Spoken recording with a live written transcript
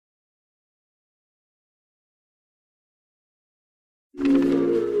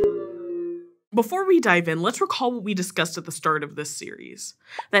Before we dive in, let's recall what we discussed at the start of this series,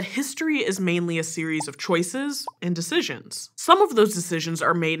 that history is mainly a series of choices and decisions. Some of those decisions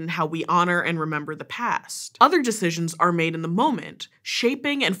are made in how we honor and remember the past. Other decisions are made in the moment,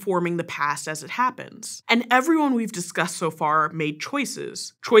 shaping and forming the past as it happens. And everyone we've discussed so far made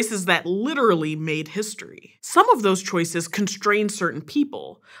choices that literally made history. Some of those choices constrained certain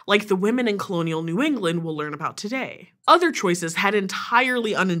people, like the women in colonial New England we'll learn about today. Other choices had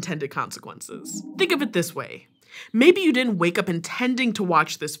entirely unintended consequences. Think of it this way. Maybe you didn't wake up intending to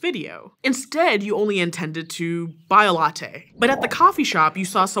watch this video. Instead, you only intended to buy a latte. But at the coffee shop, you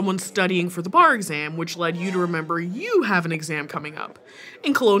saw someone studying for the bar exam, which led you to remember you have an exam coming up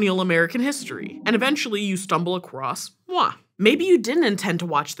in colonial American history. And eventually you stumble across moi. Maybe you didn't intend to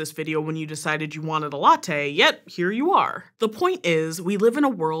watch this video when you decided you wanted a latte, yet here you are. The point is, we live in a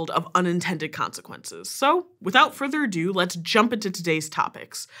world of unintended consequences. So, without further ado, let's jump into today's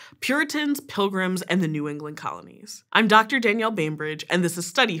topics: Puritans, Pilgrims, and the New England colonies. I'm Dr. Danielle Bainbridge, and this is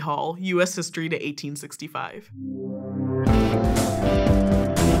Study Hall, U.S. History to 1865.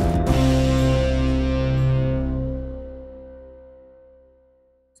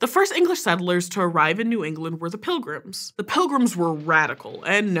 The first English settlers to arrive in New England were the Pilgrims. The Pilgrims were radical,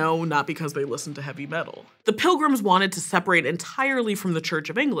 and no, not because they listened to heavy metal. The Pilgrims wanted to separate entirely from the Church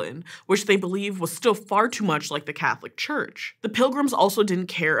of England, which they believed was still far too much like the Catholic Church. The Pilgrims also didn't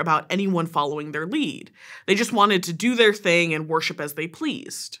care about anyone following their lead. They just wanted to do their thing and worship as they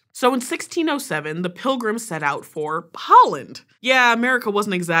pleased. So in 1607, the Pilgrims set out for Holland. Yeah, America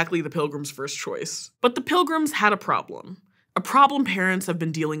wasn't exactly the Pilgrims' first choice. But the Pilgrims had a problem. A problem parents have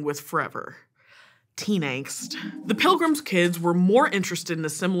been dealing with forever. Teen angst. The Pilgrims' kids were more interested in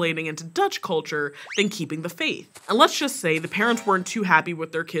assimilating into Dutch culture than keeping the faith. And let's just say the parents weren't too happy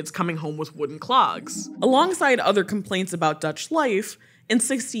with their kids coming home with wooden clogs. Alongside other complaints about Dutch life, in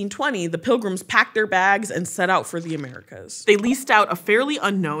 1620, the Pilgrims packed their bags and set out for the Americas. They leased out a fairly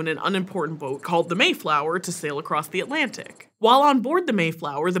unknown and unimportant boat called the Mayflower to sail across the Atlantic. While on board the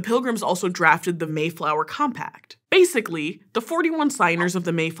Mayflower, the Pilgrims also drafted the Mayflower Compact. Basically, the 41 signers of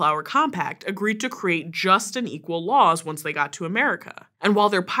the Mayflower Compact agreed to create just and equal laws once they got to America. And while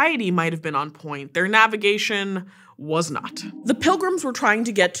their piety might have been on point, their navigation was not. The Pilgrims were trying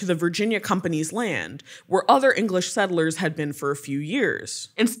to get to the Virginia Company's land, where other English settlers had been for a few years.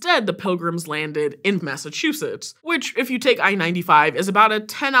 Instead, the Pilgrims landed in Massachusetts, which, if you take I-95, is about a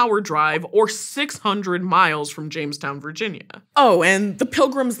 10-hour drive or 600 miles from Jamestown, Virginia. Oh, and the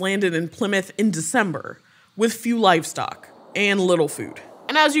Pilgrims landed in Plymouth in December, with few livestock and little food.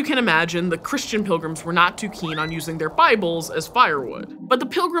 And as you can imagine, the Christian Pilgrims were not too keen on using their Bibles as firewood. But the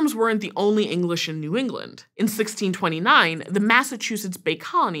Pilgrims weren't the only English in New England. In 1629, the Massachusetts Bay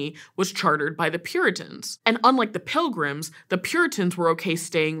Colony was chartered by the Puritans. And unlike the Pilgrims, the Puritans were okay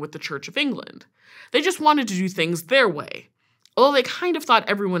staying with the Church of England. They just wanted to do things their way, although they kind of thought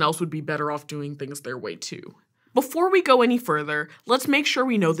everyone else would be better off doing things their way too. Before we go any further, let's make sure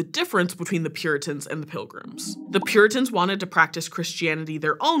we know the difference between the Puritans and the Pilgrims. The Puritans wanted to practice Christianity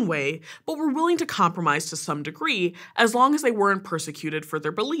their own way, but were willing to compromise to some degree as long as they weren't persecuted for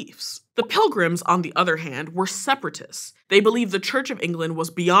their beliefs. The Pilgrims, on the other hand, were separatists. They believed the Church of England was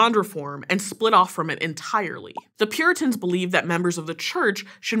beyond reform and split off from it entirely. The Puritans believed that members of the church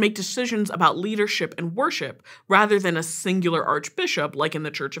should make decisions about leadership and worship rather than a singular archbishop like in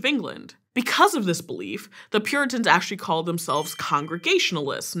the Church of England. Because of this belief, the Puritans actually called themselves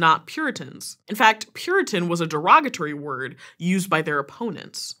Congregationalists, not Puritans. In fact, Puritan was a derogatory word used by their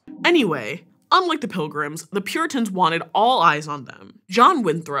opponents. Anyway, unlike the Pilgrims, the Puritans wanted all eyes on them. John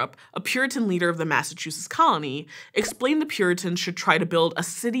Winthrop, a Puritan leader of the Massachusetts colony, explained the Puritans should try to build a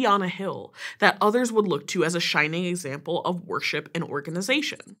city on a hill that others would look to as a shining example of worship and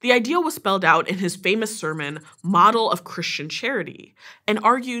organization. The idea was spelled out in his famous sermon, Model of Christian Charity, and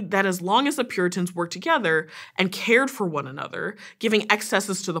argued that as long as the Puritans worked together and cared for one another, giving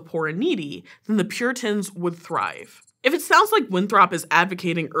excesses to the poor and needy, then the Puritans would thrive. If it sounds like Winthrop is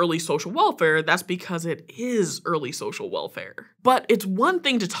advocating early social welfare, that's because it is early social welfare. But it's one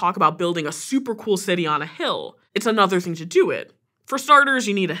thing to talk about building a super cool city on a hill. It's another thing to do it. For starters,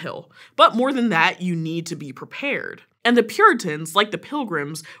 you need a hill. But more than that, you need to be prepared. And the Puritans, like the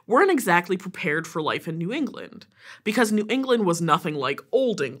Pilgrims, weren't exactly prepared for life in New England, because New England was nothing like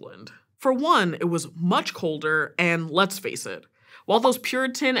Old England. For one, it was much colder, and let's face it, while those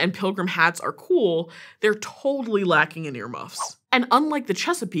Puritan and Pilgrim hats are cool, they're totally lacking in earmuffs. And unlike the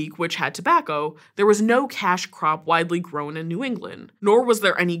Chesapeake, which had tobacco, there was no cash crop widely grown in New England, nor was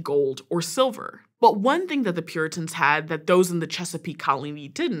there any gold or silver. But one thing that the Puritans had that those in the Chesapeake colony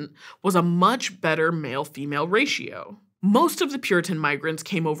didn't was a much better male-female ratio. Most of the Puritan migrants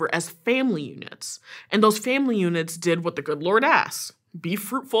came over as family units, and those family units did what the good Lord asked: be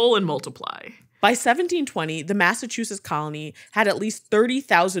fruitful and multiply. By 1720, the Massachusetts colony had at least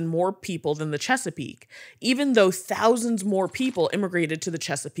 30,000 more people than the Chesapeake, even though thousands more people immigrated to the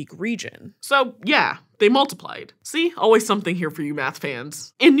Chesapeake region. So yeah, they multiplied. See, always something here for you math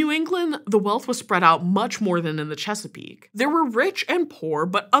fans. In New England, the wealth was spread out much more than in the Chesapeake. There were rich and poor,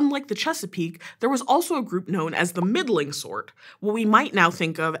 but unlike the Chesapeake, there was also a group known as the middling sort, what we might now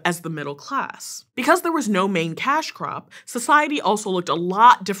think of as the middle class. Because there was no main cash crop, society also looked a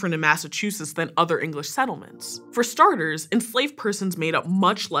lot different in Massachusetts than other English settlements. For starters, enslaved persons made up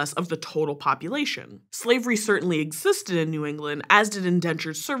much less of the total population. Slavery certainly existed in New England, as did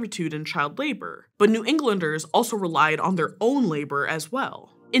indentured servitude and child labor, but New Englanders also relied on their own labor as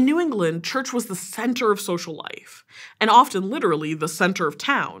well. In New England, church was the center of social life, and often literally the center of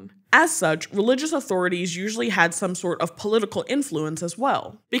town. As such, religious authorities usually had some sort of political influence as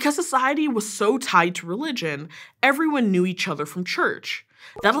well. Because society was so tied to religion, everyone knew each other from church.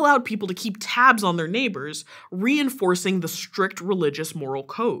 That allowed people to keep tabs on their neighbors, reinforcing the strict religious moral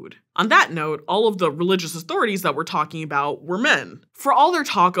code. On that note, all of the religious authorities that we're talking about were men. For all their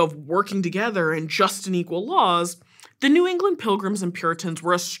talk of working together and just and equal laws, the New England Pilgrims and Puritans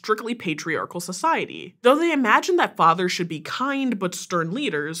were a strictly patriarchal society. Though they imagined that fathers should be kind but stern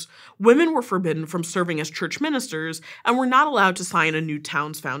leaders, women were forbidden from serving as church ministers and were not allowed to sign a new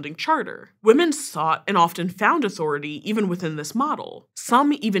town's founding charter. Women sought and often found authority even within this model.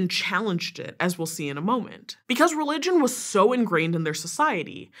 Some even challenged it, as we'll see in a moment. Because religion was so ingrained in their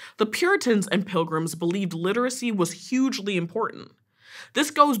society, the Puritans and Pilgrims believed literacy was hugely important.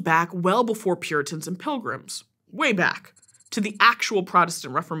 This goes back well before Puritans and Pilgrims. Way back, to the actual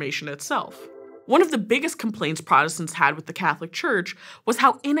Protestant Reformation itself. One of the biggest complaints Protestants had with the Catholic Church was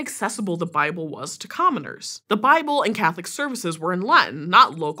how inaccessible the Bible was to commoners. The Bible and Catholic services were in Latin,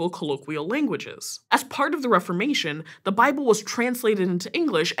 not local colloquial languages. As part of the Reformation, the Bible was translated into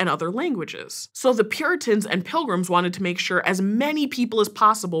English and other languages. So the Puritans and Pilgrims wanted to make sure as many people as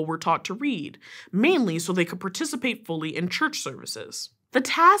possible were taught to read, mainly so they could participate fully in church services. The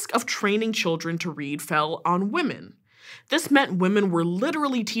task of training children to read fell on women. This meant women were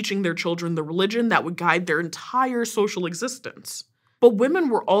literally teaching their children the religion that would guide their entire social existence. But women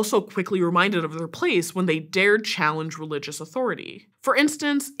were also quickly reminded of their place when they dared challenge religious authority. For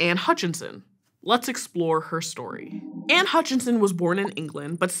instance, Anne Hutchinson. Let's explore her story. Anne Hutchinson was born in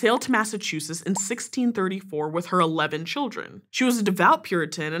England, but sailed to Massachusetts in 1634 with her 11 children. She was a devout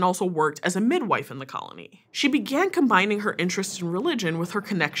Puritan and also worked as a midwife in the colony. She began combining her interest in religion with her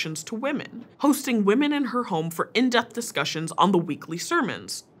connections to women, hosting women in her home for in-depth discussions on the weekly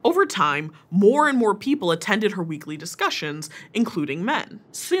sermons. Over time, more and more people attended her weekly discussions, including men.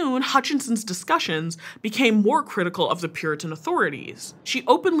 Soon, Hutchinson's discussions became more critical of the Puritan authorities. She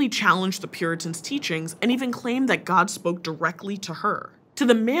openly challenged the Puritans' teachings and even claimed that God spoke directly to her. To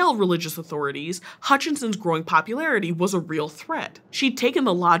the male religious authorities, Hutchinson's growing popularity was a real threat. She'd taken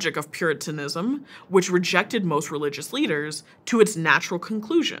the logic of Puritanism, which rejected most religious leaders, to its natural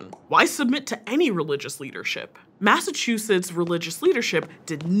conclusion. Why submit to any religious leadership? Massachusetts religious leadership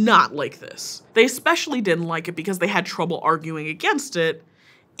did not like this. They especially didn't like it because they had trouble arguing against it,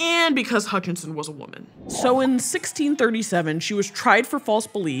 and because Hutchinson was a woman. So in 1637, she was tried for false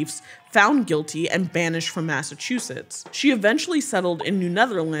beliefs, found guilty, and banished from Massachusetts. She eventually settled in New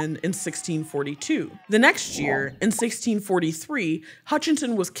Netherland in 1642. The next year, in 1643,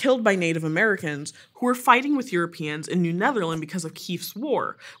 Hutchinson was killed by Native Americans who were fighting with Europeans in New Netherland because of Kief's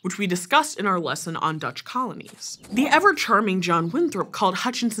War, which we discussed in our lesson on Dutch colonies. The ever-charming John Winthrop called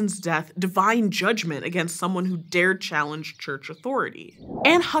Hutchinson's death divine judgment against someone who dared challenge church authority.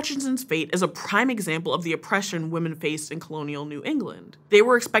 And Hutchinson's fate is a prime example of the oppression women faced in colonial New England. They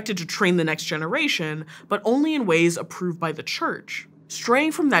were expected to train the next generation, but only in ways approved by the church.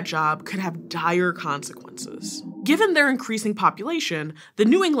 Straying from that job could have dire consequences. Given their increasing population, the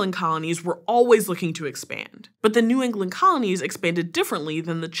New England colonies were always looking to expand. But the New England colonies expanded differently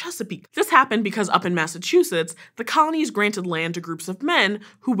than the Chesapeake. This happened because up in Massachusetts, the colonies granted land to groups of men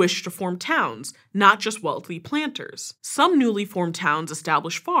who wished to form towns, not just wealthy planters. Some newly formed towns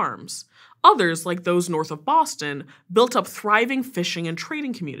established farms. Others, like those north of Boston, built up thriving fishing and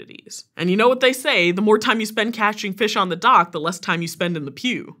trading communities. And you know what they say, the more time you spend catching fish on the dock, the less time you spend in the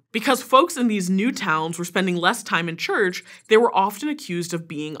pew. Because folks in these new towns were spending less time in church, they were often accused of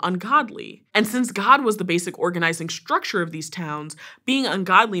being ungodly. And since God was the basic organizing structure of these towns, being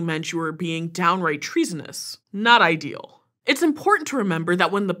ungodly meant you were being downright treasonous. Not ideal. It's important to remember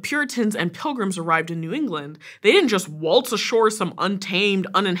that when the Puritans and Pilgrims arrived in New England, they didn't just waltz ashore some untamed,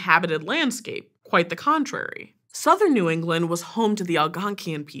 uninhabited landscape. Quite the contrary. Southern New England was home to the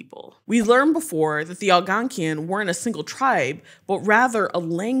Algonquian people. We learned before that the Algonquian weren't a single tribe, but rather a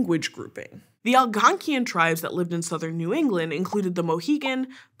language grouping. The Algonquian tribes that lived in southern New England included the Mohegan,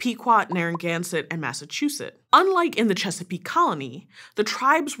 Pequot, Narragansett, and Massachusetts. Unlike in the Chesapeake colony, the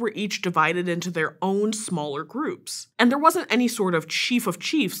tribes were each divided into their own smaller groups, and there wasn't any sort of chief of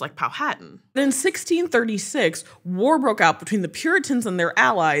chiefs like Powhatan. Then in 1636, war broke out between the Puritans and their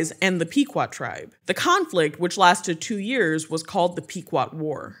allies and the Pequot tribe. The conflict, which lasted 2 years, was called the Pequot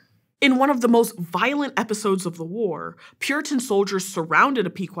War. In one of the most violent episodes of the war, Puritan soldiers surrounded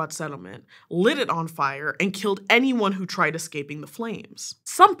a Pequot settlement, lit it on fire, and killed anyone who tried escaping the flames.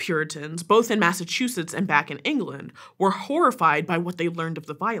 Some Puritans, both in Massachusetts and back in England, were horrified by what they learned of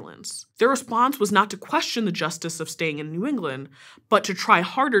the violence. Their response was not to question the justice of staying in New England, but to try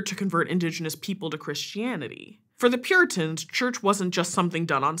harder to convert Indigenous people to Christianity. For the Puritans, church wasn't just something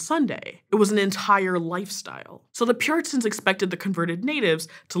done on Sunday. It was an entire lifestyle. So the Puritans expected the converted natives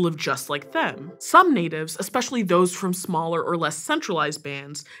to live just like them. Some natives, especially those from smaller or less centralized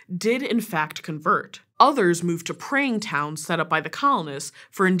bands, did in fact convert. Others moved to praying towns set up by the colonists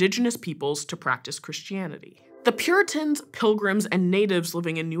for Indigenous peoples to practice Christianity. The Puritans, Pilgrims, and natives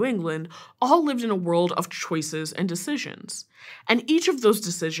living in New England all lived in a world of choices and decisions. And each of those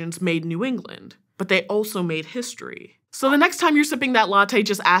decisions made New England, but they also made history. So the next time you're sipping that latte,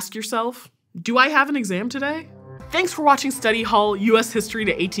 just ask yourself, do I have an exam today? Thanks for watching Study Hall U.S. History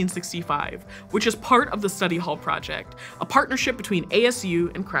to 1865, which is part of the Study Hall Project, a partnership between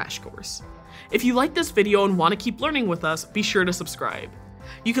ASU and Crash Course. If you like this video and want to keep learning with us, be sure to subscribe.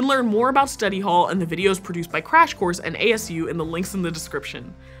 You can learn more about Study Hall and the videos produced by Crash Course and ASU in the links in the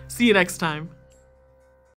description. See you next time.